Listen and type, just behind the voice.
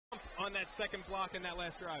on that second block in that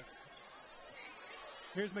last drive.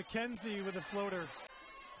 Here's Mackenzie with a floater.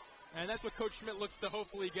 And that's what Coach Schmidt looks to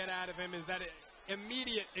hopefully get out of him, is that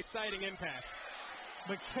immediate, exciting impact.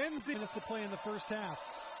 Mackenzie minutes to play in the first half.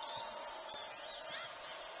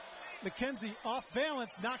 Mackenzie off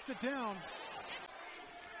balance, knocks it down.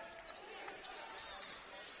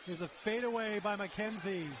 Here's a fadeaway by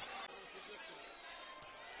Mackenzie.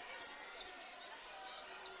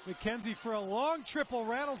 Mackenzie for a long triple,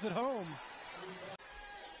 rattles it home.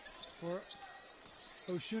 For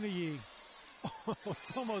Oshuniyi. Oh,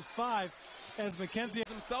 it's almost 5 as Mackenzie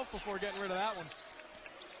himself before getting rid of that one.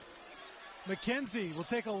 Mackenzie will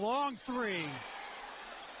take a long 3.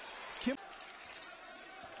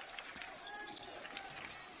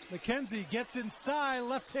 Mackenzie gets inside,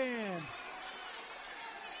 left hand.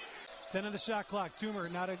 10 on the shot clock.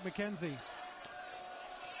 Toomer, not at Mackenzie.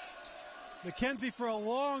 Mackenzie for a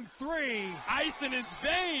long 3. Ice in his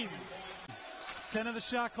veins. 10 on the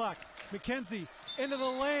shot clock. Mackenzie into the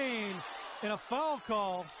lane. And a foul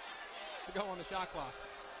call. To go on the shot clock.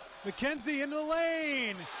 Mackenzie into the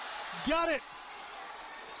lane. Got it.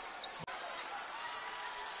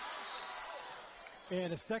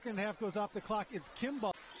 And the second half goes off the clock. It's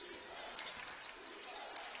Kimbal.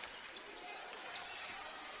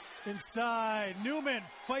 Inside. Newman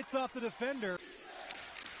fights off the defender.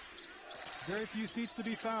 Very few seats to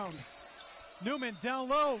be found. Newman down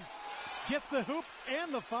low. Gets the hoop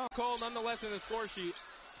and the foul. Call nonetheless in the score sheet.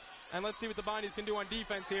 And let's see what the Bonnies can do on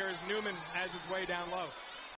defense here as Newman has his way down low.